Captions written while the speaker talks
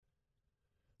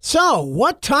So,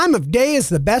 what time of day is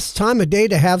the best time of day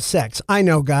to have sex? I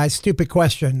know, guys, stupid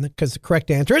question, because the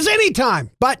correct answer is any time.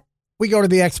 But we go to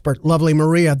the expert, lovely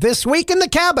Maria, this week in the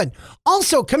cabin.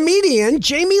 Also, comedian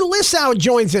Jamie Lissow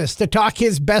joins us to talk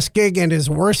his best gig and his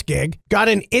worst gig. Got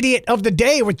an idiot of the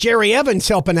day with Jerry Evans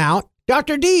helping out.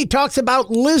 Dr. D talks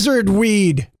about lizard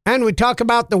weed. And we talk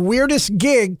about the weirdest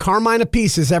gig Carmine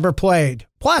Appice has ever played.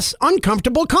 Plus,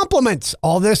 uncomfortable compliments.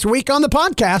 All this week on the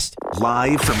podcast.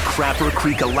 Live from Crapper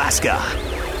Creek, Alaska.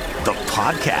 The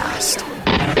podcast.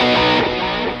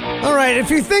 All right, if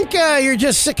you think you're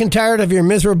just sick and tired of your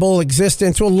miserable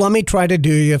existence, well, let me try to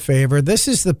do you a favor. This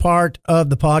is the part of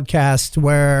the podcast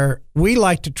where we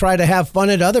like to try to have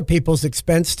fun at other people's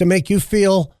expense to make you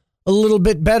feel a little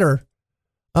bit better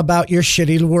about your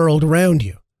shitty world around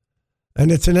you. And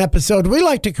it's an episode we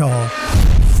like to call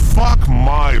Fuck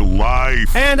My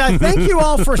Life. And I thank you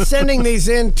all for sending these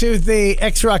in to the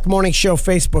X-Rock Morning Show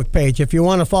Facebook page. If you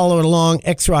want to follow it along,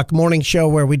 X-Rock Morning Show,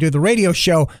 where we do the radio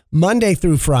show Monday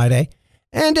through Friday.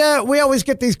 And we always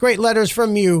get these great letters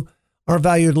from you, our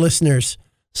valued listeners.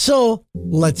 So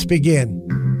let's begin.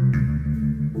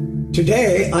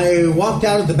 Today, I walked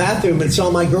out of the bathroom and saw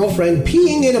my girlfriend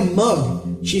peeing in a mug.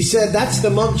 She said that's the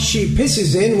mug she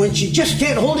pisses in when she just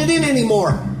can't hold it in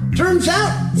anymore. Turns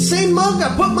out, same mug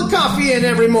I put my coffee in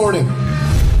every morning.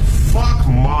 Fuck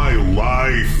my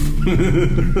life.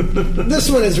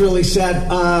 This one is really sad,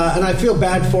 and I feel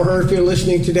bad for her. If you're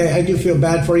listening today, I do feel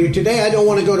bad for you. Today, I don't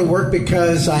want to go to work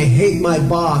because I hate my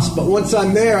boss. But once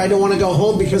I'm there, I don't want to go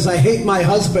home because I hate my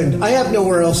husband. I have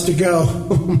nowhere else to go.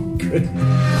 Good.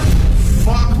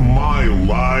 Fuck my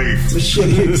life. It's a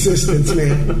shitty existence,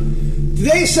 man.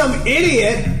 Today, some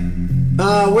idiot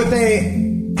with a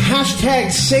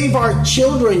hashtag Save Our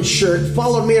Children shirt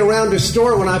followed me around the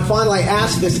store. When I finally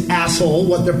asked this asshole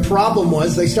what their problem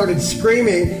was, they started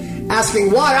screaming, asking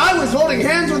why I was holding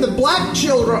hands with the black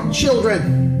children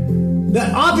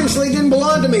that obviously didn't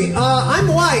belong to me. I'm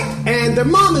white, and their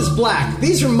mom is black.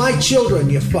 These are my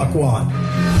children, you fuckwad.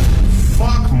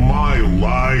 Fuck my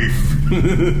life.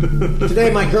 Today,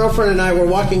 my girlfriend and I were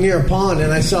walking near a pond,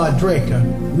 and I saw a drake, a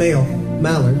male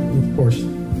mallard, of course,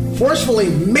 forcefully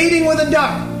mating with a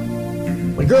duck.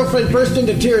 My girlfriend burst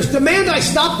into tears. Demand I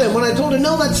stop them. When I told her,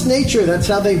 no, that's nature. That's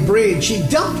how they breed. She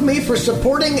dumped me for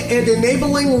supporting and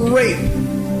enabling rape.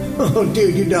 Oh,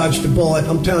 dude, you dodged a bullet.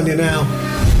 I'm telling you now.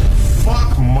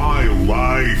 Fuck my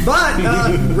life.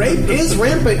 But rape is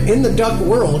rampant in the duck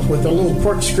world with their little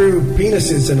corkscrew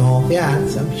penises and all. Yeah,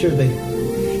 I'm sure they...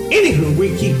 Anywho,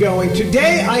 we keep going.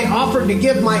 Today, I offered to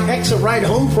give my ex a ride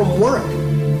home from work.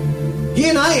 He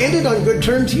and I ended on good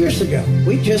terms years ago.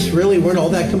 We just really weren't all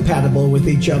that compatible with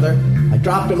each other. I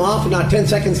dropped him off, and not 10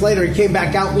 seconds later, he came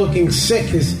back out looking sick.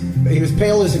 He was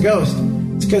pale as a ghost.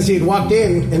 It's because he had walked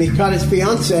in, and he caught his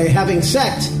fiancée having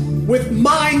sex with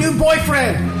my new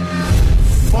boyfriend.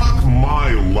 Fuck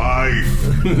my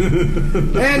life.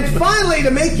 And finally,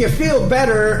 to make you feel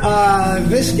better,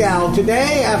 this gal,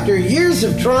 today, after years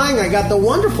of trying, I got the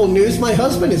wonderful news my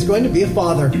husband is going to be a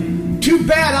father. Too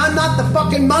bad I'm not the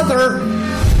fucking mother.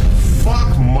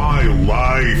 Fuck my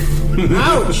life.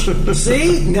 Ouch.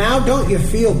 See? Now don't you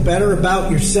feel better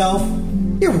about yourself?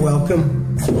 You're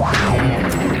welcome.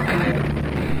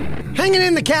 Hanging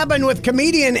in the cabin with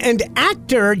comedian and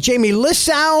actor Jamie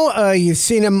Lissow. You've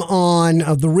seen him on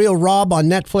The Real Rob on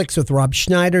Netflix with Rob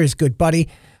Schneider, his good buddy.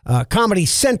 Comedy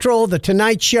Central, The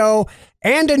Tonight Show,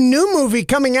 and a new movie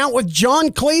coming out with John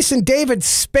Cleese and David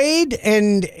Spade.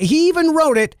 And he even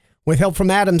wrote it with help from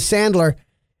Adam Sandler.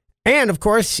 And, of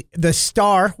course, the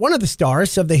star, one of the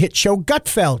stars of the hit show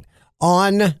Gutfeld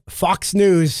on Fox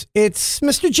News. It's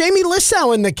Mr. Jamie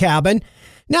Lissow in the cabin.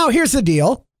 Now, here's the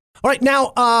deal. All right,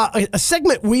 now, a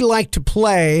segment we like to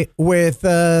play with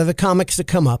the comics that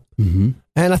come up. Mm-hmm.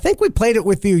 And I think we played it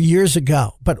with you years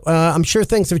ago, but I'm sure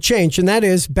things have changed, and that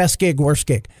is Best Gig, Worst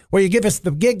Gig, where you give us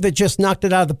the gig that just knocked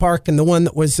it out of the park and the one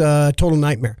that was a total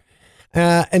nightmare.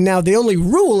 And now the only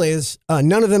rule is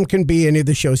none of them can be any of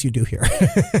the shows you do here.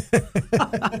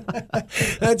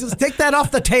 Just take that off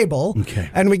the table,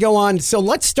 okay. And we go on. So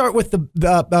let's start with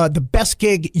the best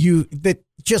gig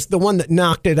just the one that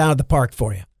knocked it out of the park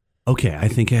for you. Okay, I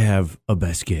think I have a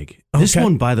best gig. Okay. This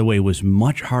one, by the way, was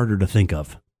much harder to think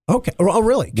of. Okay. Oh,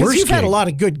 really? Because you've had a lot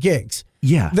of good gigs.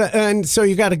 Yeah. And so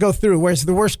you got to go through, whereas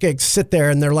the worst gigs sit there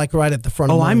and they're like right at the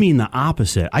front of the line. I mean the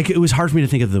opposite. It was hard for me to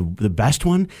think of the best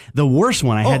one. The worst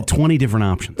one, I had 20 different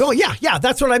options. Oh, yeah,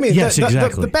 that's what I mean. Yes,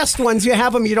 exactly. The best ones, you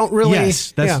have them, you don't really...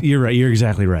 Yes, you're right. You're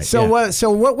exactly right. So, so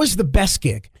what was the best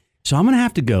gig? So I'm going to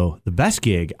have to go, the best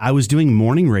gig, I was doing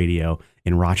morning radio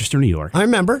in Rochester, New York. I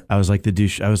remember. I was like the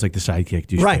sidekick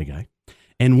douchebag guy.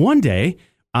 And one day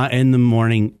in the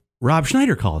morning, Rob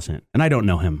Schneider calls in, and I don't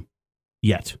know him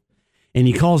yet. And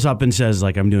he calls up and says,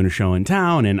 like, I'm doing a show in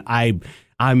town, and I'm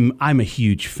a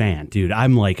huge fan, dude.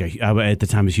 I'm like, at the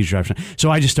time, I was a huge Rob Schneider. So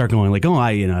I just start going like,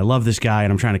 I love this guy,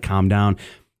 and I'm trying to calm down.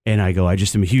 And I go, I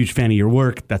just am a huge fan of your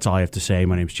work. That's all I have to say.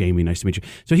 My name's Jamie. Nice to meet you.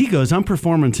 So he goes, I'm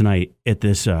performing tonight at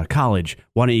this college.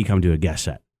 Why don't you come do a guest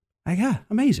set? I go,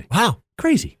 amazing. Wow.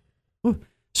 Crazy. Ooh.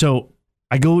 So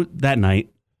I go that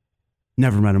night.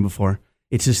 Never met him before.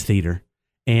 It's his theater.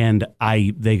 And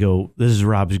they go, this is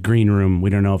Rob's green room.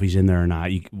 We don't know if he's in there or not.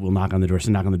 We'll knock on the door.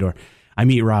 So knock on the door. I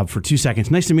meet Rob for 2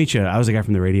 seconds. Nice to meet you. I was the guy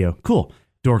from the radio. Cool.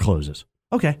 Door closes.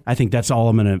 Okay. I think that's all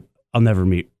I'll never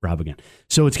meet Rob again.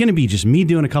 So it's going to be just me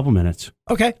doing a couple minutes.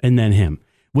 Okay. And then him,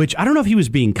 which I don't know if he was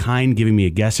being kind, giving me a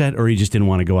guess set, or he just didn't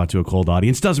want to go out to a cold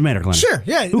audience. Doesn't matter, Glenn. Sure.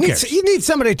 Yeah. Who cares? You need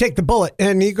somebody to take the bullet,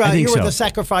 and you were so. the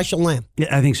sacrificial lamb.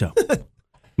 Yeah, I think so.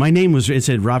 My name it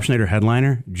said Rob Schneider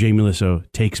headliner, Jamie Lissow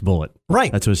takes bullet.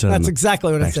 Right. That's what it said. That's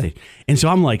exactly what backstage. it said. And so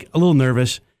I'm like a little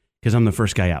nervous because I'm the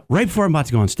first guy out. Right before I'm about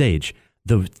to go on stage,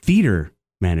 the theater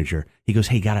manager, he goes,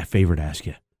 hey, got a favor to ask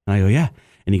you. And I go, yeah.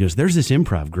 And he goes, there's this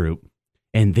improv group.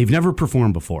 And they've never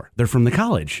performed before. They're from the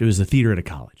college. It was the theater at a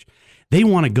college. They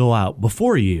want to go out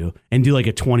before you and do like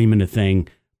a 20-minute thing.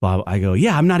 Blah. I go,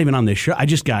 yeah, I'm not even on this show. I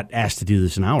just got asked to do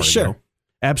this an hour ago.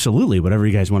 Absolutely, whatever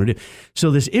you guys want to do.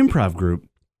 So this improv group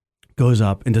goes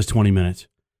up and does 20 minutes.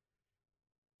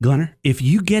 Glenner, if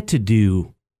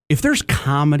there's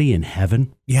comedy in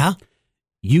heaven, yeah,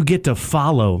 you get to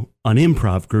follow an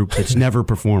improv group that's never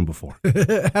performed before.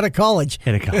 At a college.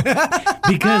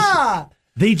 Because...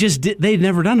 they'd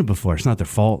never done it before. It's not their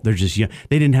fault. They're just young.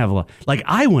 They didn't have a lot. Like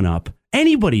I went up,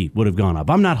 anybody would have gone up.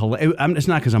 I'm not, it's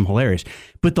not because I'm hilarious,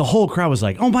 but the whole crowd was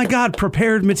like, oh my God,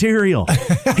 prepared material.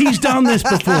 He's done this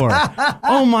before.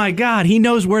 Oh my God, he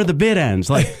knows where the bit ends.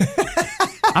 Like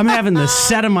I'm having the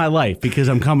set of my life because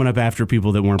I'm coming up after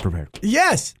people that weren't prepared.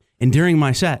 Yes. And during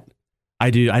my set, I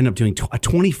end up doing a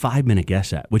 25-minute guest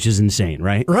set, which is insane,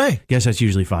 right? Right. Guess that's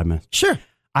usually 5 minutes. Sure.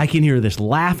 I can hear this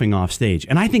laughing off stage.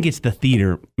 And I think it's the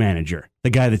theater manager, the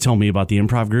guy that told me about the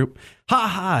improv group. Ha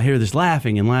ha, I hear this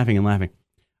laughing and laughing and laughing.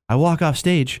 I walk off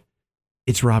stage.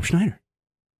 It's Rob Schneider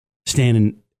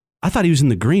standing. I thought he was in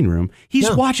the green room. He's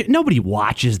watching. Nobody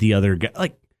watches the other guy.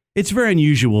 Like, it's very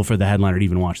unusual for the headliner to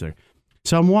even watch there.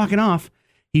 So I'm walking off.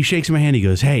 He shakes my hand. He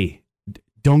goes, hey,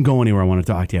 don't go anywhere. I want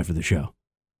to talk to you after the show.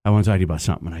 I want to talk to you about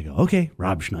something. And I go, okay,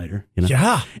 Rob Schneider. You know?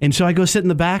 Yeah. And so I go sit in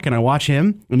the back and I watch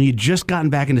him. And he had just gotten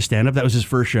back into stand-up. That was his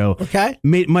first show. Okay.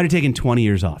 Might have taken 20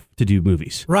 years off to do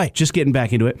movies. Right. Just getting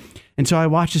back into it. And so I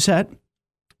watched the set.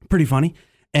 Pretty funny.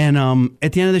 And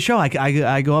at the end of the show,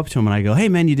 I go up to him and I go, hey,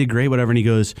 man, you did great, whatever. And he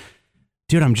goes,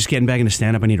 dude, I'm just getting back into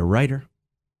stand-up. I need a writer.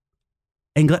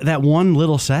 And that one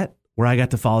little set where I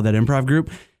got to follow that improv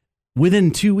group, within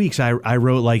 2 weeks, I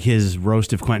wrote like his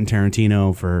roast of Quentin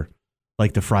Tarantino for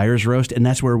like the Friars roast. And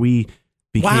that's where we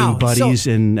became buddies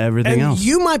and everything else.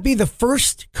 You might be the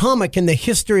first comic in the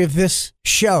history of this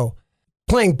show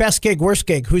playing best gig, worst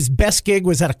gig, whose best gig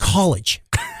was at a college.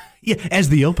 Yeah, as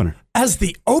the opener. As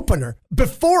the opener,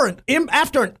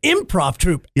 after an improv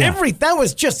troupe. Yeah. That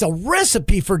was just a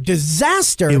recipe for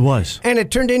disaster. It was. And it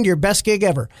turned into your best gig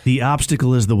ever. The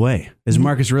obstacle is the way. As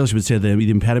Marcus Aurelius would say, the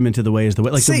impediment to the way is the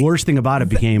way. Like, the worst thing about it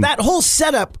became... That whole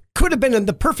setup could have been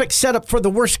the perfect setup for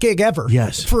the worst gig ever.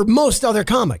 Yes. For most other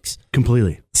comics.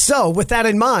 Completely. So, with that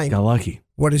in mind... Got lucky.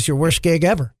 What is your worst gig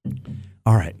ever?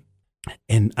 All right.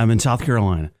 And I'm in South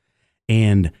Carolina.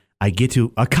 And I get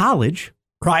to a college...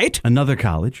 Right. Another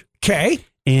college. Okay.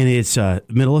 And it's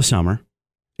middle of summer.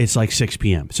 It's like 6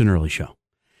 p.m. It's an early show.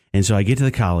 And so I get to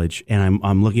the college and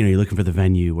I'm looking, you're looking for the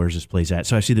venue. Where's this place at?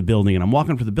 So I see the building and I'm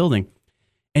walking for the building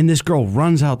and this girl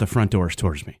runs out the front doors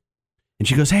towards me. And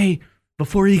she goes, hey,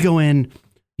 before you go in,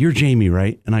 you're Jamie,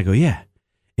 right? And I go, yeah.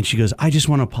 And she goes, I just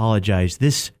want to apologize.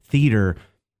 This theater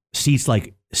seats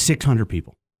like 600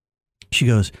 people. She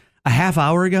goes, a half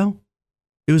hour ago,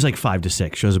 it was like 5 to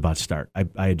 6. Show's about to start.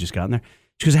 I had just gotten there.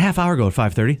 She goes, a half hour ago at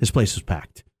 5:30, this place was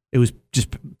packed. It was just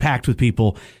packed with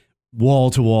people, wall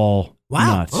to wall.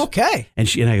 Wow. Nuts. Okay. And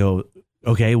I go,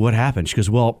 okay, what happened? She goes,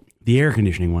 well, the air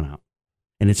conditioning went out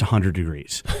and it's 100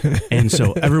 degrees. And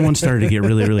so everyone started to get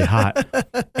really, really hot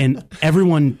and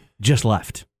everyone just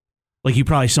left. Like you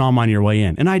probably saw them on your way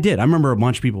in. And I did. I remember a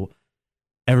bunch of people,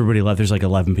 everybody left. There's like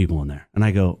 11 people in there. And I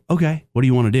go, okay, what do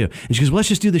you want to do? And she goes, well, let's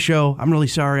just do the show. I'm really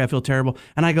sorry. I feel terrible.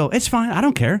 And I go, it's fine. I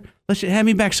don't care. Let's have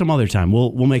me back some other time.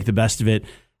 We'll make the best of it.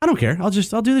 I don't care. I'll do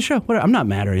the show. Whatever. I'm not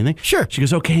mad or anything. Sure. She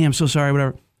goes, okay, I'm so sorry,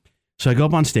 whatever. So I go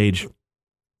up on stage.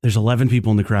 There's 11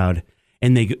 people in the crowd.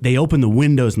 And they open the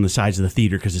windows on the sides of the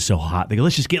theater because it's so hot. They go,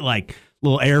 let's just get like a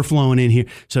little air flowing in here.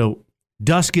 So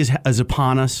dusk is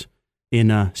upon us.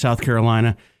 in South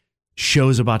Carolina.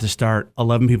 Show's about to start.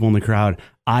 11 people in the crowd.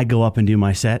 I go up and do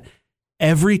my set.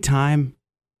 Every time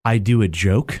I do a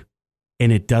joke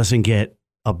and it doesn't get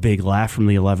a big laugh from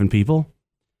the 11 people,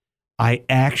 I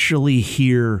actually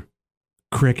hear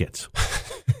crickets.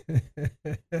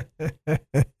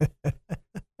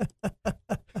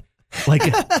 like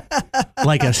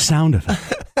a sound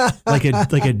effect, like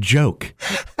a joke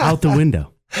out the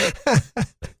window.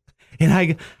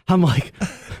 And I'm like,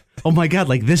 oh my God,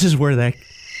 like this is where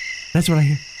that's what I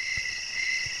hear.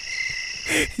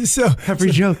 So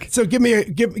every joke. So give me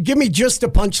just a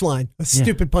punchline, a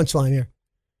stupid punchline here.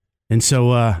 And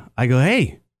so I go,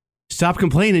 hey, stop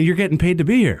complaining. You're getting paid to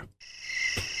be here.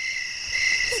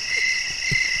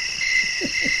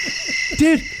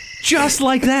 Dude, just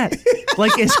like that.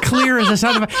 Like as clear as a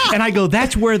sound effect. And I go,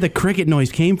 that's where the cricket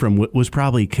noise came from, was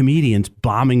probably comedians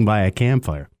bombing by a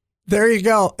campfire. There you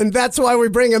go. And that's why we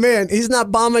bring him in. He's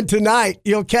not bombing tonight.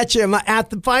 You'll catch him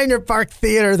at the Pioneer Park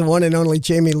Theater, the one and only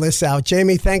Jamie Lissow.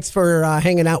 Jamie, thanks for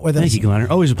hanging out with us. Thank you, Glenn.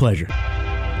 Always a pleasure.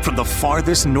 From the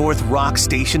farthest north rock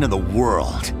station in the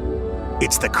world,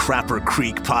 it's the Crapper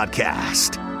Creek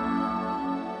Podcast.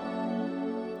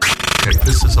 Okay,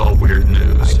 this is all weird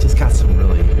news. I just got some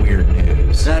really weird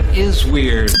news. That is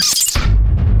weird.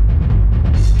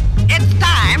 It's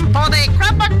time for the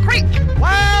Crapper Creek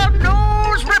World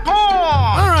News Report.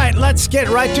 All right, let's get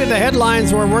right to the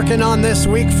headlines we're working on this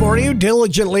week for you,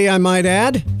 diligently, I might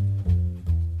add.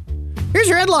 Here's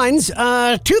your headlines.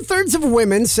 2/3 of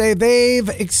women say they've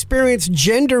experienced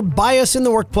gender bias in the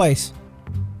workplace.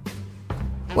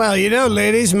 Well, you know,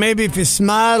 ladies, maybe if you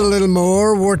smiled a little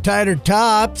more, wore tighter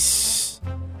tops,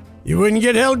 you wouldn't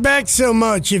get held back so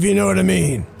much, if you know what I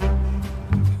mean.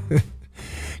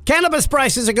 Cannabis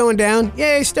prices are going down.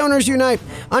 Yay, stoners unite.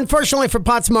 Unfortunately for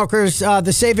pot smokers,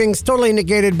 the savings totally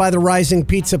negated by the rising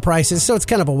pizza prices, so it's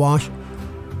kind of a wash.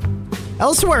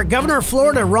 Elsewhere, Governor of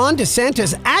Florida, Ron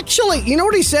DeSantis, actually, you know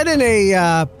what he said in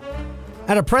at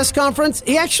a press conference?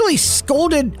 He actually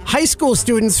scolded high school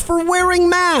students for wearing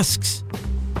masks.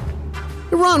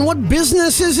 Hey, Ron, what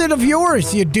business is it of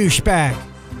yours, you douchebag?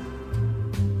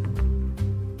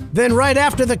 Then right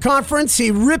after the conference,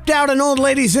 he ripped out an old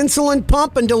lady's insulin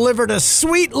pump and delivered a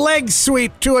sweet leg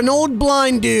sweep to an old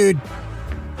blind dude.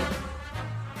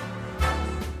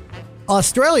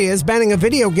 Australia is banning a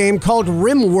video game called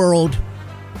RimWorld.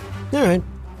 All right.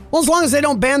 Well, as long as they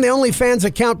don't ban the OnlyFans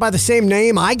account by the same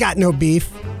name, I got no beef.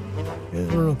 I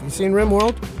don't know if you've seen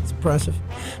RimWorld. It's impressive.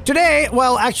 Today,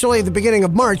 well, actually, the beginning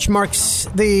of March marks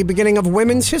the beginning of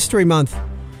Women's History Month.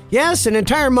 Yes, an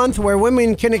entire month where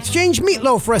women can exchange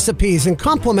meatloaf recipes and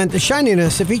complement the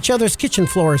shininess of each other's kitchen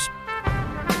floors.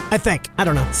 I think. I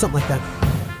don't know. Something like that.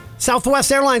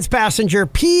 Southwest Airlines passenger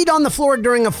peed on the floor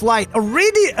during a flight.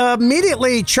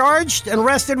 Immediately charged and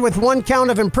arrested with 1 count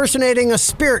of impersonating a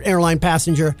Spirit airline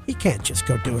passenger. He can't just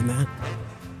go doing that.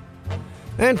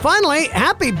 And finally,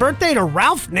 happy birthday to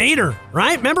Ralph Nader,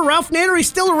 right? Remember Ralph Nader? He's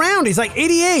still around. He's like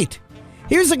 88.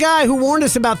 Here's a guy who warned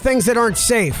us about things that aren't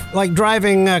safe, like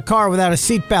driving a car without a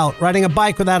seatbelt, riding a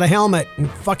bike without a helmet,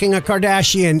 and fucking a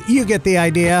Kardashian. You get the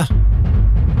idea.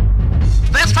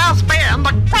 This has been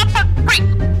the Crapper Creek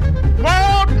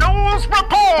World News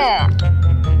Report.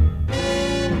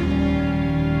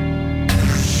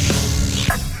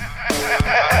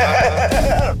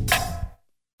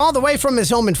 All the way from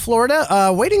his home in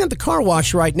Florida, waiting at the car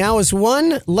wash right now is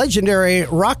one legendary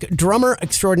rock drummer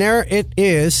extraordinaire. It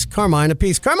is Carmine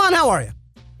Appice. Carmine, how are you?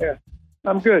 Yeah,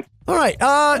 I'm good. All right.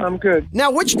 I'm good. Now,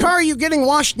 which car are you getting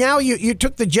washed now? You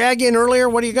took the Jag in earlier.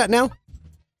 What do you got now?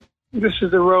 This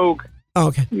is the Rogue. Oh,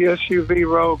 okay. The SUV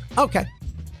Rogue. Okay.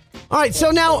 All right.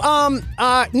 So now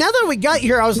that we got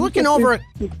here, I was looking over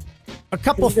a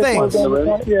couple things.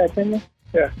 Yeah, can you?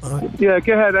 Yeah. Yeah,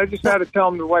 go ahead. I just had to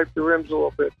tell them to wipe the rims a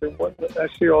little bit. I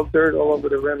see all dirt all over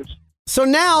the rims. So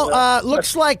now,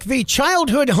 looks like the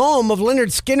childhood home of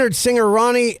Lynyrd Skynyrd singer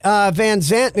Ronnie Van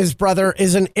Zant and his brother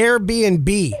is an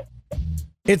Airbnb.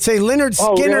 It's a Lynyrd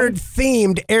Skynyrd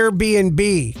themed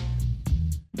Airbnb.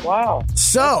 Wow.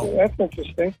 So, that's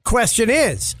interesting. Question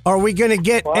is, are we going to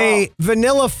get a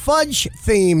Vanilla Fudge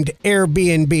themed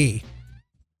Airbnb?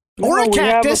 Or a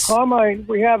cactus.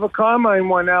 We have a Carmine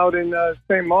one out in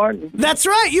St. Martin. That's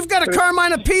right. You've got a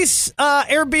Carmine Appice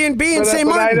Airbnb in St.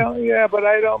 Martin. I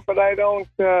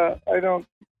don't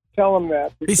tell them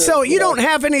that. Because, so you don't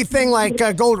have anything like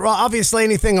gold, obviously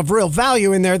anything of real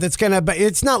value in there that's going to, but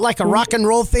it's not like a rock and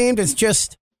roll themed. It's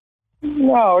just.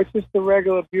 No, it's just a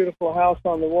regular, beautiful house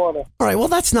on the water. All right. Well,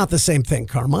 that's not the same thing,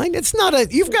 Carmine. It's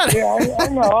not you've got. Yeah, I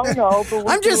know. But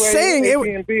I'm just saying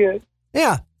Airbnb it.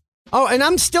 Yeah. Oh, and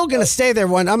I'm still going to stay there.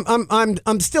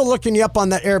 I'm still looking you up on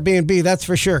that Airbnb. That's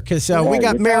for sure. Because we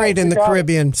got married in the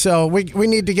Caribbean, so we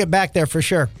need to get back there for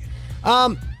sure.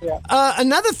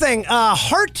 Another thing,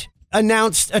 Heart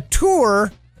announced a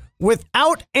tour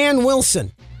without Ann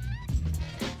Wilson.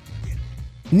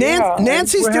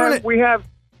 Nancy's doing it. We have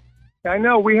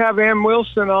Ann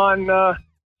Wilson on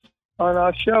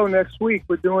our show next week.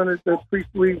 We're doing it. We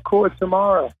record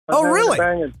tomorrow. Oh,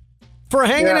 really? For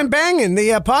Hanging and Banging, the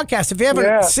podcast. If you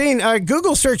haven't seen,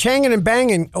 Google search Hanging and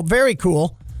Banging. Oh, very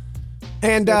cool.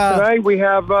 And tonight we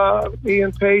have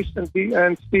Ian Pace and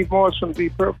Steve Morse from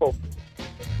Deep Purple.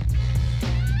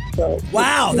 So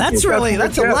wow, that's a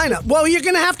lineup. Well, you're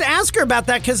going to have to ask her about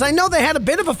that because I know they had a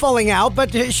bit of a falling out,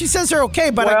 but she says they're okay.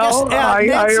 But I guess Nancy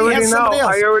has somebody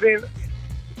else.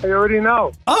 I already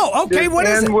know. Oh, okay. What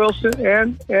is it?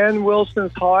 Ann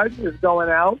Wilson's Heart is going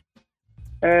out,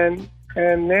 and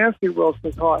Nancy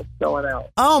Wilson's Heart is going out.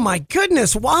 Oh my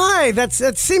goodness! Why? It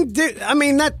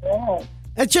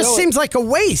just seems like a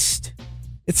waste.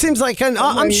 It seems like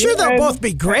I'm sure they'll both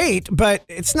be great, but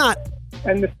it's not.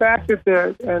 And the fact that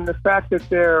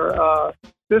they're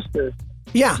sisters.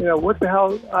 Yeah. What the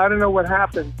hell? I don't know what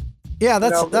happened. Yeah,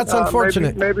 that's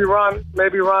unfortunate. Maybe Ron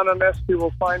Onesti will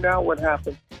find out what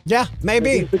happened. Yeah,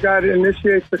 maybe. He's the guy that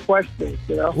initiates the questions.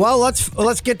 Well,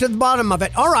 let's get to the bottom of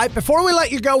it. All right, before we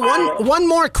let you go, one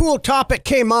more cool topic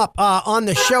came up on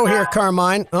the show here,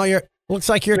 Carmine. Oh, looks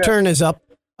like your turn is up.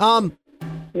 And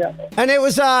it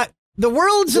was the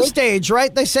world's a stage,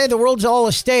 right? They say the world's all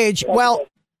a stage. Well,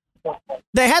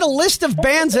 they had a list of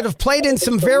bands that have played in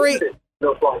some very. Are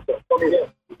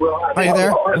you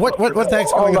there? What the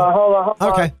heck's going on? Hold on.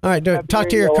 Okay, all right. Do it. Talk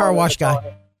to your car wash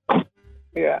guy.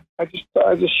 Yeah, I just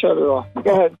shut it off.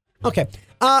 Go ahead. Okay.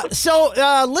 So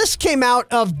a list came out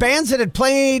of bands that had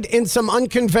played in some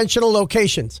unconventional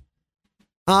locations.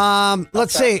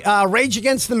 Let's see. Rage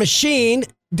Against the Machine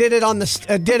did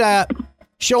a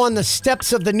show on the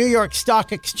steps of the New York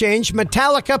Stock Exchange.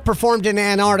 Metallica performed in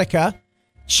Antarctica.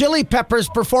 Chili Peppers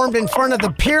performed in front of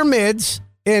the pyramids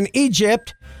in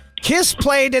Egypt. Kiss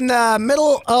played in the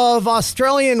middle of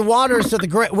Australian waters of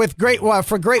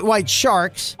for great white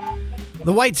sharks.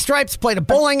 The White Stripes played a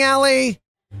bowling alley.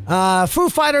 Foo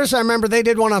Fighters, I remember they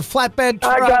did one on flatbed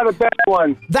truck. I got a bad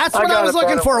one. That's what I was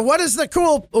looking for. What is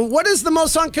the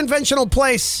most unconventional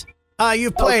place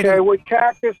you've played? Okay, with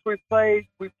Cactus we played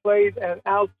an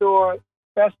outdoor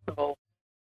festival.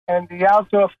 And the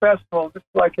outdoor festival, this is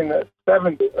like in the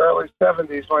early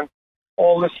 70s, when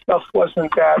all this stuff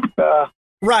wasn't that,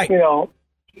 right?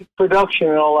 Production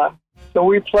and all that. So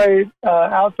we played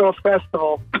outdoor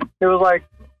festival. There was like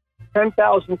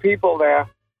 10,000 people there,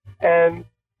 and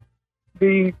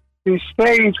the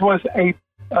stage was a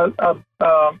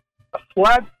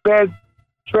flatbed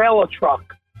trailer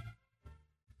truck.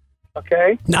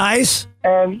 Okay. Nice.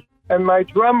 And my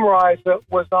drum riser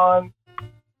was on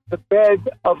the bed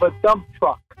of a dump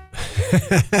truck.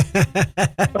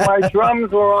 So my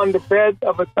drums were on the bed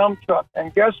of a dump truck.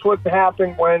 And guess what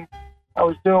happened when I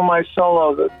was doing my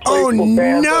solo? The playful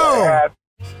band that I had,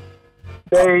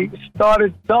 they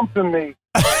started dumping me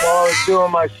while I was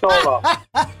doing my solo.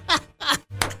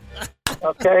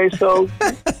 Okay, so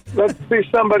let's see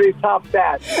somebody top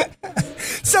that.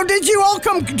 So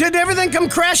did everything come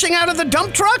crashing out of the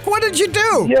dump truck? What did you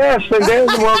do? Yes, and then,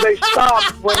 they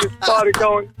stopped when it started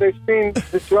going. They seen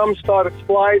the drums started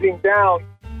sliding down.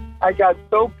 I got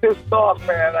so pissed off,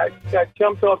 man. I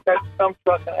jumped off that dump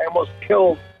truck and I almost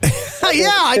killed.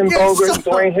 I Tim guess Bogert so. and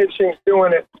Dwayne Hitchings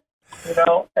doing it,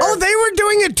 Oh, they were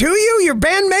doing it to you? Your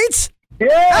bandmates?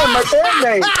 Yeah, my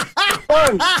bandmates. It's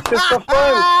fun. Just for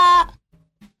fun.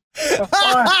 For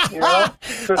fun,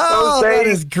 Oh, that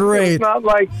is great. It's not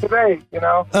like today,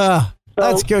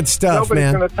 That's good stuff, nobody's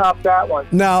man. going to top that one.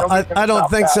 No, I don't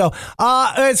think so.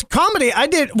 It's comedy. I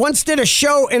once did a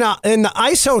show in the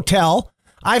Ice Hotel.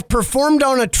 I've performed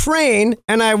on a train,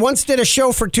 and I once did a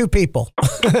show for 2 people.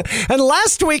 And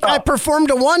last week, I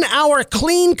performed a 1-hour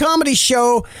clean comedy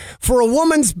show for a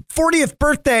woman's 40th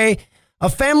birthday, a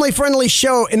family-friendly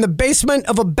show in the basement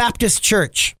of a Baptist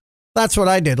church. That's what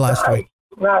I did last week.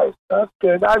 Nice. That's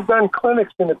good. I've done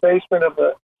clinics in the basement of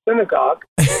a synagogue.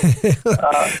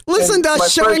 Listen to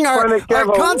us showing our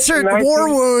concert war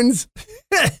wounds.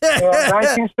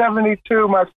 1972,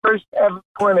 my first ever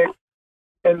clinic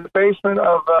in the basement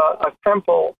of a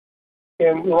temple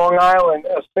in Long Island,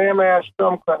 a Sam Ash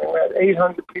drum clinic. We had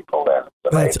 800 people there.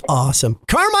 That's awesome.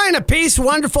 Carmine Appice,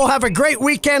 wonderful. Have a great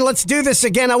weekend. Let's do this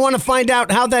again. I want to find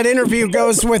out how that interview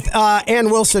goes with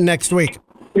Ann Wilson next week.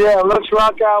 Yeah, let's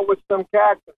rock out with some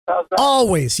Cactus. How's that?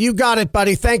 Always. You got it,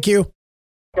 buddy. Thank you.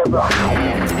 Okay, bro.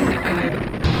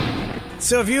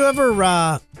 So have you ever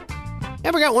got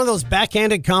one of those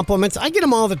backhanded compliments? I get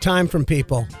them all the time from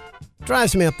people.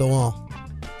 Drives me up the wall.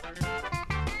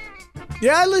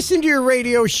 Yeah, I listened to your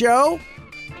radio show.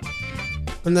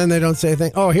 And then they don't say a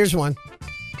thing. Oh, here's one.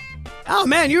 Oh,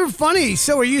 man, you're funny.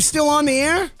 So are you still on the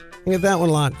air? I get that one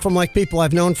a lot from like people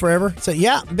I've known forever. So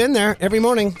yeah, been there every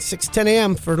morning, 6, 10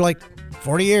 a.m. for like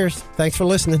 40 years. Thanks for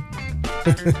listening.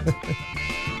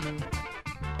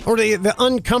 Or the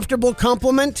uncomfortable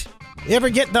compliment. You ever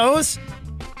get those?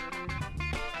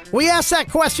 We asked that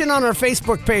question on our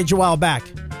Facebook page a while back.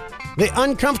 The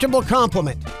uncomfortable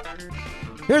compliment.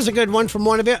 Here's a good one from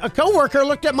one of you. A coworker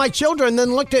looked at my children,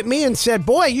 then looked at me and said,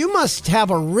 "Boy, you must have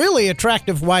a really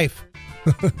attractive wife."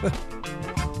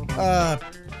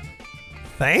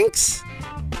 Thanks?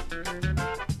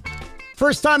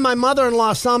 First time my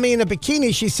mother-in-law saw me in a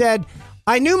bikini, she said,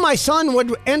 "I knew my son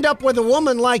would end up with a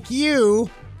woman like you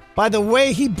by the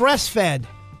way he breastfed."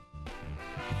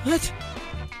 What?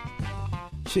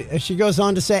 She goes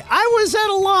on to say, "I was at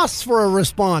a loss for a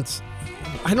response."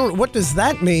 What does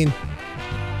that mean?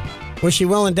 Was she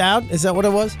well endowed? Is that what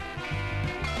it was?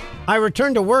 I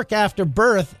returned to work after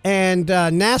birth and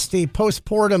nasty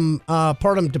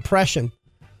postpartum depression.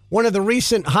 One of the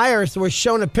recent hires was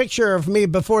shown a picture of me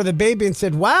before the baby and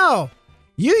said, "Wow,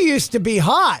 you used to be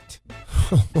hot."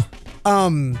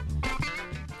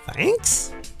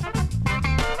 Thanks?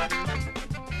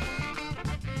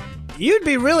 You'd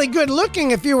be really good looking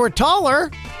if you were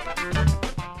taller.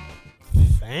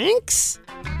 Thanks?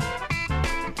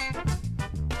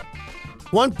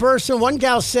 One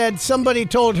gal said somebody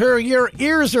told her, "Your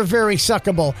ears are very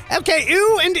suckable." Okay,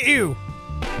 ew and ew.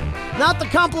 Not the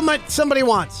compliment somebody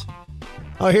wants.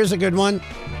 Oh, here's a good one.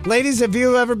 Ladies, have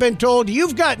you ever been told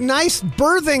you've got nice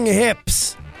birthing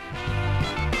hips?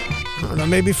 I don't know,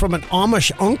 maybe from an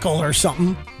Amish uncle or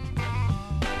something.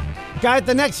 Guy at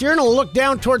the next urinal looked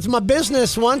down towards my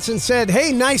business once and said,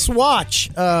 "Hey, nice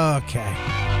watch." Okay.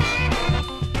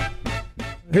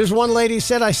 Here's one lady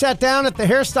said, "I sat down at the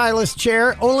hairstylist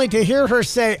chair only to hear her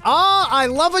say, 'Ah, I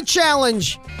love a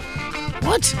challenge.'"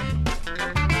 What?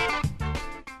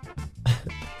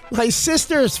 My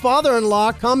sister's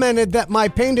father-in-law commented that my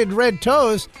painted red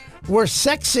toes were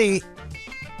sexy.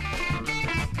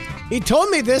 He told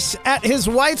me this at his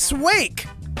wife's wake.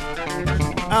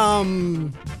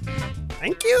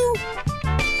 Thank you?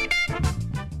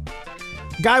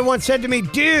 Guy once said to me,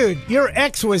 "Dude, your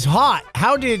ex was hot.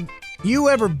 How did you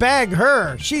ever bag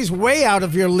her? She's way out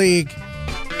of your league."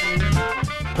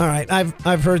 All right,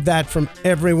 I've heard that from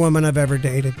every woman I've ever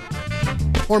dated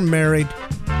or married.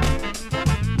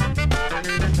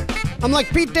 I'm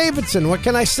like Pete Davidson. What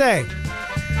can I say?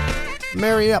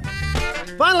 Marry up.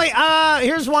 Finally,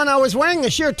 here's one. I was wearing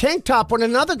a sheer tank top when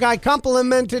another guy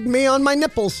complimented me on my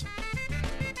nipples.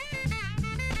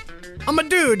 I'm a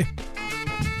dude.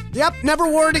 Yep, never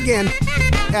wore it again.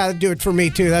 Yeah, do it for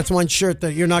me, too. That's one shirt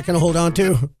that you're not going to hold on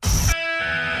to.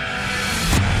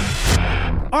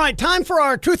 All right, time for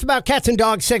our Truth About Cats and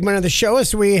Dogs segment of the show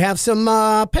as we have some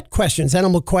pet questions,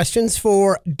 animal questions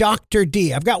for Dr.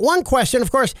 D. I've got one question, of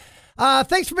course.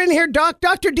 Thanks for being here, Doc.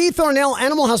 Dr. D. Thornell,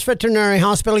 Animal House Veterinary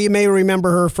Hospital. You may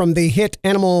remember her from the hit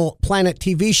Animal Planet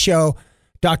TV show,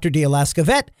 Dr. D. Alaska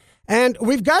Vet. And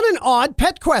we've got an odd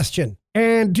pet question.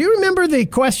 And do you remember the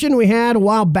question we had a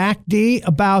while back, D,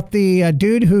 about the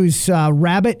dude whose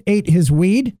rabbit ate his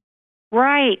weed?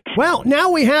 Right. Well, now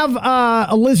we have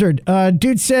a lizard.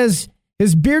 Dude says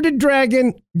his bearded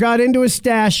dragon got into his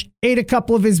stash, ate a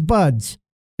couple of his buds.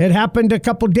 It happened a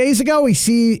couple days ago. He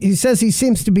says he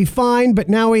seems to be fine, but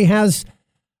now he has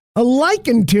a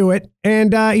lichen to it.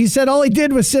 And he said all he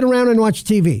did was sit around and watch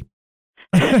TV.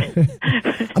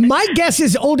 My guess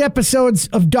is old episodes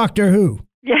of Doctor Who.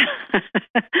 Yeah.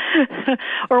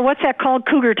 Or what's that called?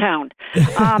 Cougar Town.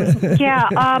 Yeah,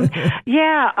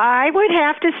 I would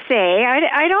have to say,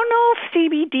 I don't know if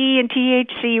CBD and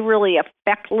THC really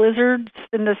affect lizards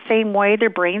in the same way. Their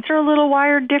brains are a little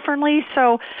wired differently.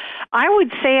 So I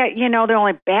would say, the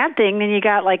only bad thing, then you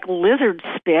got like lizard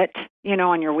spit,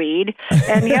 on your weed.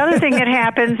 And the other thing that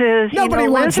happens is... Nobody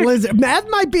wants lizard. That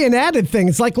might be an added thing.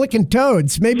 It's like licking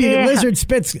toads. Maybe the lizard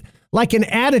spit's like an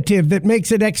additive that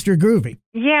makes it extra groovy.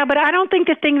 Yeah, but I don't think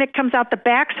the thing that comes out the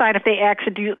backside, if they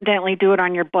accidentally do it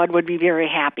on your bud, would be very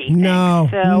happy. No.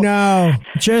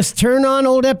 Just turn on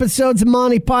old episodes of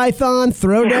Monty Python,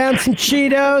 throw down some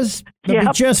Cheetos. They'll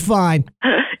be just fine.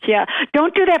 Yeah.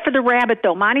 Don't do that for the rabbit,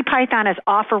 though. Monty Python is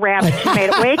off a rabbit. She made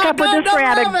it wake up with this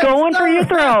rabbit going for your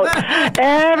throat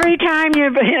every time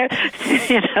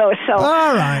so.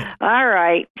 All right. All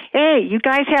right. Hey, you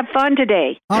guys have fun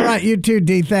today. All right. You too,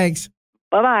 D. Thanks.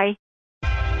 Bye-bye.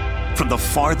 From the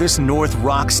farthest north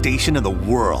rock station in the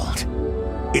world,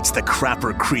 it's the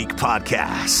Crapper Creek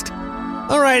Podcast.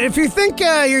 All right, if you think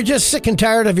you're just sick and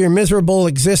tired of your miserable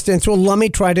existence, well, let me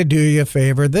try to do you a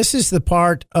favor. This is the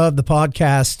part of the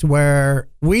podcast where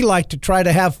we like to try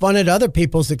to have fun at other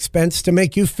people's expense to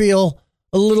make you feel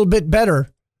a little bit better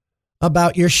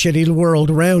about your shitty world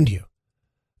around you.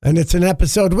 And it's an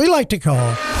episode we like to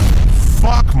call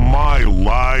Fuck My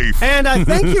Life. And I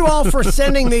thank you all for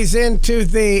sending these in to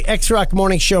the X-Rock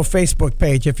Morning Show Facebook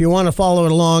page. If you want to follow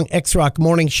it along, X-Rock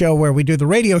Morning Show, where we do the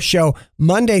radio show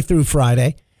Monday through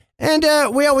Friday. And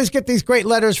we always get these great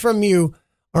letters from you,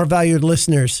 our valued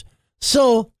listeners.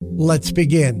 So let's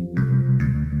begin.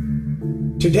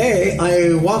 Today,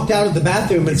 I walked out of the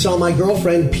bathroom and saw my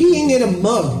girlfriend peeing in a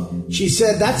mug. She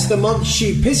said that's the mug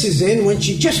she pisses in when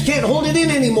she just can't hold it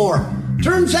in anymore.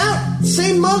 Turns out,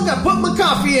 same mug I put my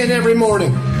coffee in every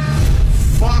morning.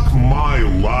 Fuck my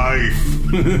life.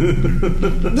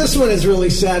 This one is really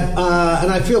sad,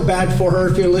 and I feel bad for her.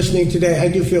 If you're listening today, I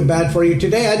do feel bad for you.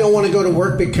 Today, I don't want to go to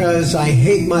work because I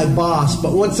hate my boss.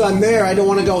 But once I'm there, I don't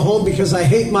want to go home because I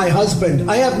hate my husband.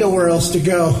 I have nowhere else to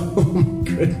go. Oh, my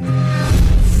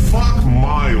goodness. Fuck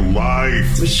my life.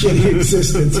 It's a shitty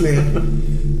existence, man.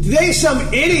 Today,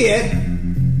 some idiot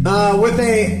with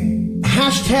a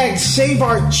hashtag Save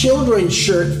Our Children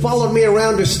shirt followed me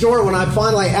around the store. When I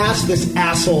finally asked this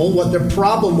asshole what their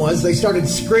problem was, they started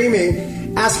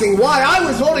screaming, asking why I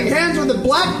was holding hands with the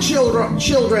black children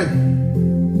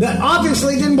that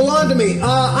obviously didn't belong to me.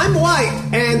 I'm white,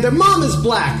 and their mom is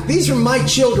black. These are my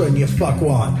children, you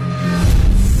fuckwad.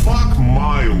 Fuck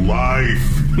my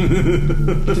life.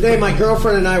 Today, my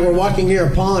girlfriend and I were walking near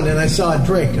a pond, and I saw a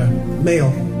drake, a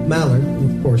male mallard,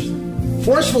 of course,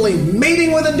 forcefully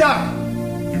mating with a duck.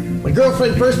 My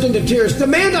girlfriend burst into tears.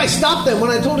 Demand I stop them. When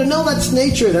I told her, no, that's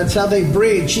nature. That's how they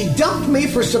breed. She dumped me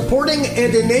for supporting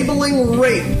and enabling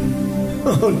rape.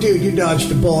 Oh, dude, you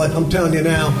dodged a bullet. I'm telling you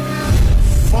now.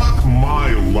 Fuck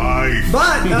my life.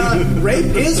 But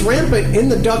rape is rampant in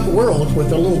the duck world with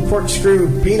their little corkscrew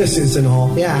penises and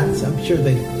all. Yeah, I'm sure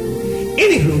they...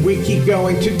 Anywho, we keep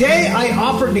going. Today, I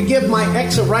offered to give my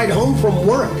ex a ride home from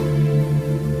work.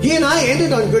 He and I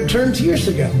ended on good terms years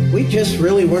ago. We just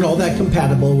really weren't all that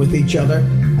compatible with each other.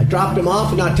 I dropped him off,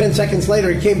 and not 10 seconds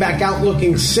later, he came back out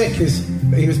looking sick.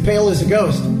 He was pale as a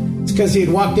ghost. It's because he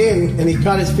had walked in, and he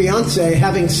caught his fiancée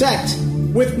having sex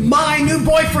with my new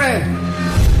boyfriend.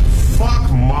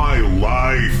 Fuck my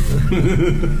life.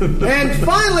 And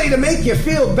finally, to make you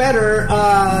feel better,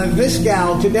 this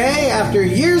gal, today, after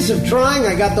years of trying,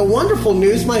 I got the wonderful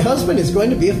news my husband is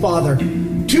going to be a father.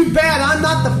 Too bad I'm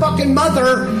not the fucking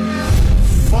mother.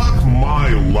 Fuck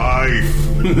my life.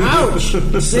 Ouch.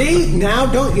 See? Now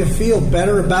don't you feel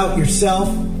better about yourself?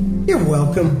 You're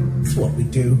welcome. It's what we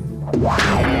do.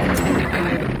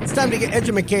 It's time to get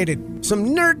edumacated.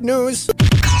 Some nerd news.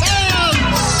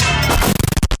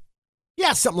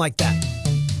 Yeah, something like that.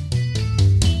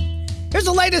 Here's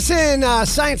the latest in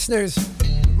science news.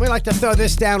 We like to throw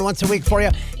this down once a week for you.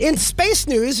 In space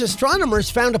news, astronomers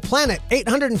found a planet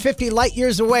 850 light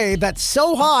years away that's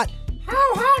so hot.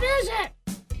 How hot is it?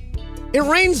 It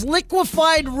rains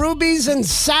liquefied rubies and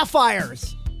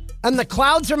sapphires, and the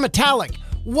clouds are metallic.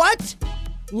 What?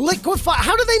 Liquefied?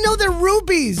 How do they know they're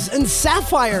rubies and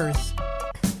sapphires?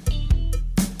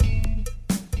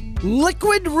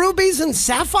 Liquid rubies and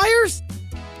sapphires?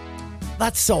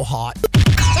 That's so hot.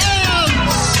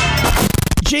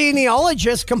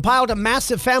 Genealogists compiled a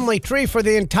massive family tree for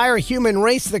the entire human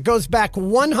race that goes back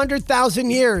 100,000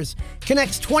 years,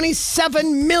 connects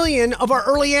 27 million of our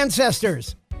early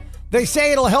ancestors. They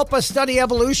say it'll help us study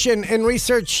evolution and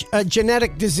research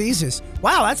genetic diseases.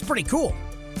 Wow, that's pretty cool.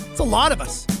 It's a lot of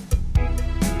us.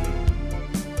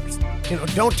 You know,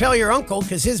 don't tell your uncle,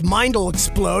 because his mind will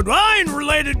explode. I ain't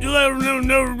related to blah,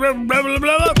 blah,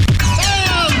 blah.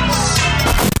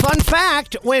 Fun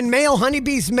fact, when male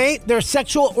honeybees mate, their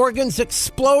sexual organs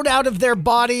explode out of their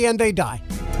body and they die.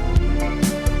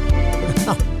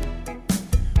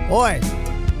 Boy,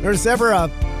 there's ever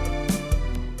a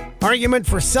argument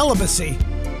for celibacy.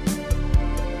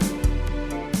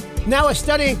 Now a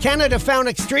study in Canada found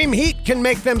extreme heat can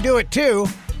make them do it too.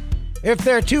 If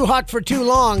they're too hot for too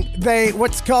long, they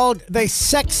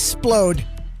sex-splode.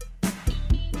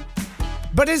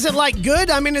 But is it like good?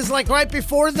 I mean, is it like right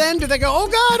before then? Do they go, oh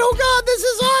God, this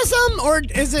is awesome? Or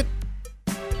is it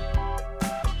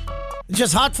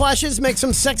just hot flashes make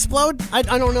some sex-splode? I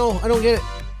don't know. I don't get it.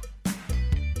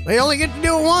 They only get to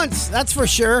do it once, that's for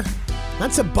sure.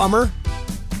 That's a bummer.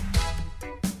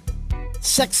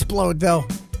 Sex-splode, though.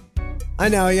 I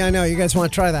know. You guys want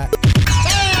to try that.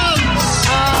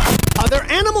 A Other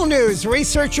animal news.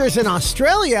 Researchers in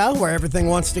Australia, where everything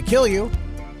wants to kill you,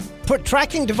 put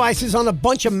tracking devices on a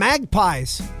bunch of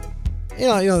magpies. You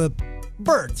know the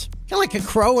birds. Kind of like a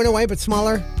crow in a way, but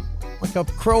smaller. Like a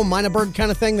crow, mynah bird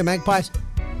kind of thing, the magpies.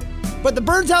 But the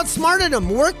birds outsmarted them,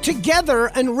 worked together,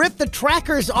 and ripped the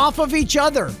trackers off of each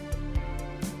other.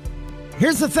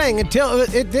 Here's the thing,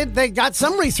 they got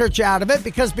some research out of it,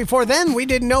 because before then, we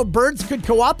didn't know birds could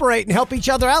cooperate and help each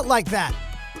other out like that.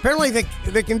 Apparently,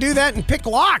 they can do that and pick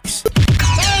locks.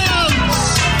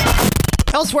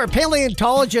 Elsewhere,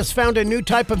 paleontologists found a new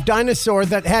type of dinosaur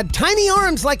that had tiny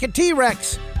arms like a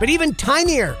T-Rex, but even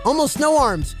tinier, almost no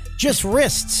arms, just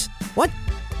wrists. What?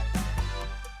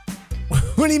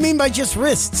 What do you mean by just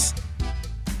wrists?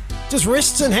 Just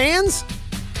wrists and hands?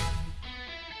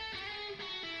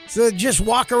 So they just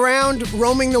walk around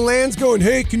roaming the lands going,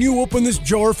 hey, can you open this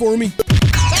jar for me?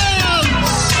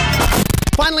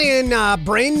 Finally, in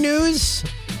brain news,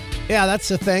 yeah, that's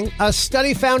the thing. A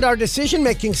study found our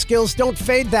decision-making skills don't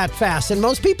fade that fast, and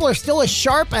most people are still as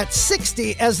sharp at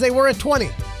 60 as they were at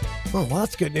 20. Oh, well,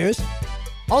 that's good news.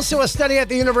 Also, a study at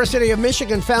the University of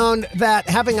Michigan found that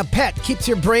having a pet keeps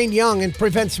your brain young and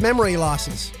prevents memory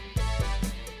losses.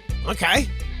 Okay.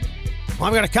 Well,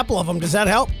 I've got a couple of them. Does that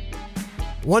help?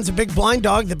 One's a big blind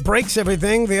dog that breaks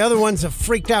everything. The other one's a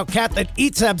freaked out cat that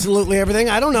eats absolutely everything.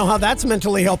 I don't know how that's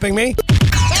mentally helping me.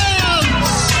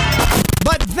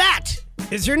 But that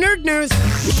is your nerd news.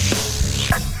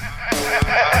 This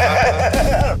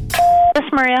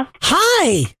is Maria.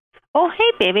 Hi. Oh,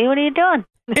 hey, baby. What are you doing?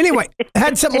 Anyway, I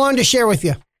had something I wanted to share with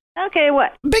you. Okay,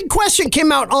 what? Big question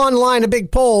came out online, a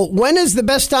big poll. When is the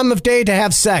best time of day to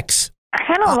have sex? I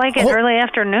kind of like it early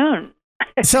afternoon.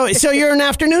 So you're an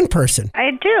afternoon person?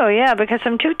 I do, yeah, because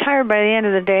I'm too tired by the end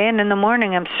of the day, and in the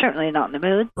morning I'm certainly not in the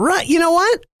mood. Right. You know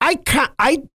what? I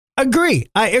agree.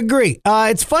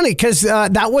 It's funny because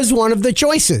that was one of the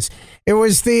choices. It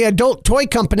was the adult toy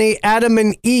company Adam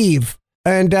and Eve.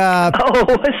 And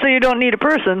so you don't need a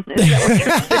person. Is that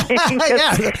what you're saying?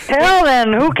 Yeah. Hell,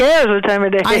 then who cares what time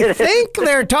of day it is? I think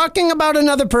they're talking about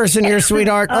another person here,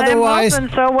 sweetheart. Otherwise, I'm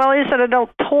hoping so. Well, you said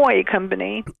adult toy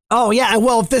company. Oh yeah.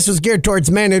 Well, if this was geared towards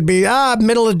men, it'd be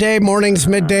middle of the day, mornings,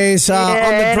 middays, on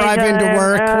the drive into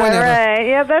work, whenever. Right.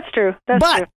 Yeah, that's true.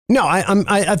 True. No,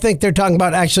 I think they're talking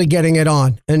about actually getting it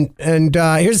on. And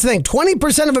here's the thing: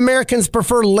 20% of Americans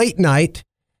prefer late night,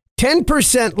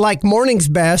 10% like mornings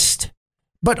best.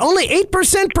 But only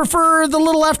 8% prefer the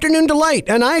little afternoon delight.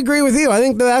 And I agree with you. I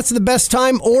think that's the best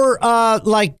time, or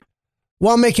like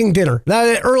while making dinner.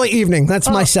 That early evening, that's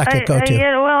my second go-to.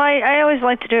 Yeah, well, I always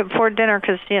like to do it before dinner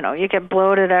because, you get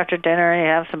bloated after dinner, you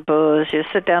have some booze, you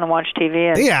sit down and watch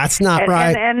TV. And, yeah, it's not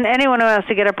right. And anyone who has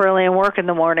to get up early and work in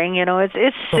the morning,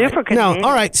 it's super convenient. No,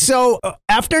 all right. So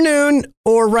afternoon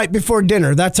or right before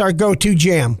dinner, that's our go-to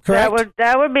jam, correct?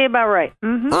 That would be about right.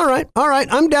 Mm-hmm. All right.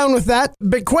 I'm down with that.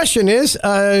 Big question is,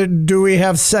 do we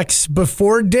have sex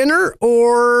before dinner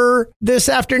or this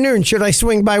afternoon? Should I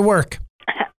swing by work?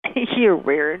 You're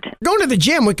weird. Going to the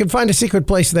gym, we can find a secret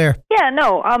place there. Yeah,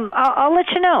 no, I'll let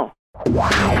you know.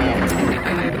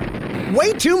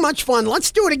 Way too much fun.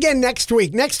 Let's do it again next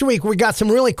week. Next week, we got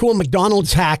some really cool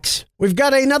McDonald's hacks. We've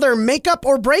got another makeup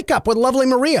or breakup with lovely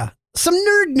Maria. Some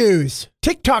nerd news.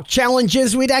 TikTok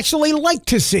challenges we'd actually like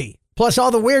to see. Plus all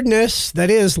the weirdness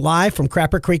that is live from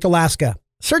Crapper Creek, Alaska.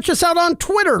 Search us out on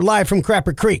Twitter, Live from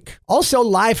Crapper Creek. Also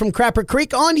Live from Crapper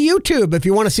Creek on YouTube if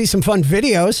you want to see some fun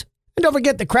videos. And don't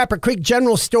forget the Crapper Creek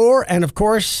General Store and, of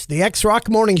course, the X-Rock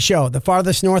Morning Show, the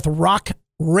farthest north rock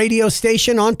radio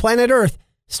station on planet Earth,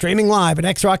 streaming live at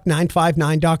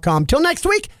xrock959.com. Till next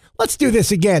week, let's do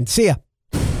this again. See ya.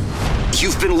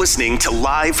 You've been listening to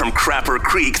Live from Crapper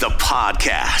Creek, the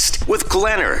podcast, with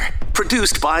Glenner,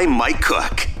 produced by Mike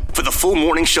Cook. For the full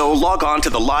morning show, log on to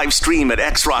the live stream at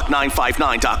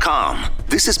xrock959.com.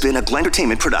 This has been a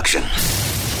Glentertainment production.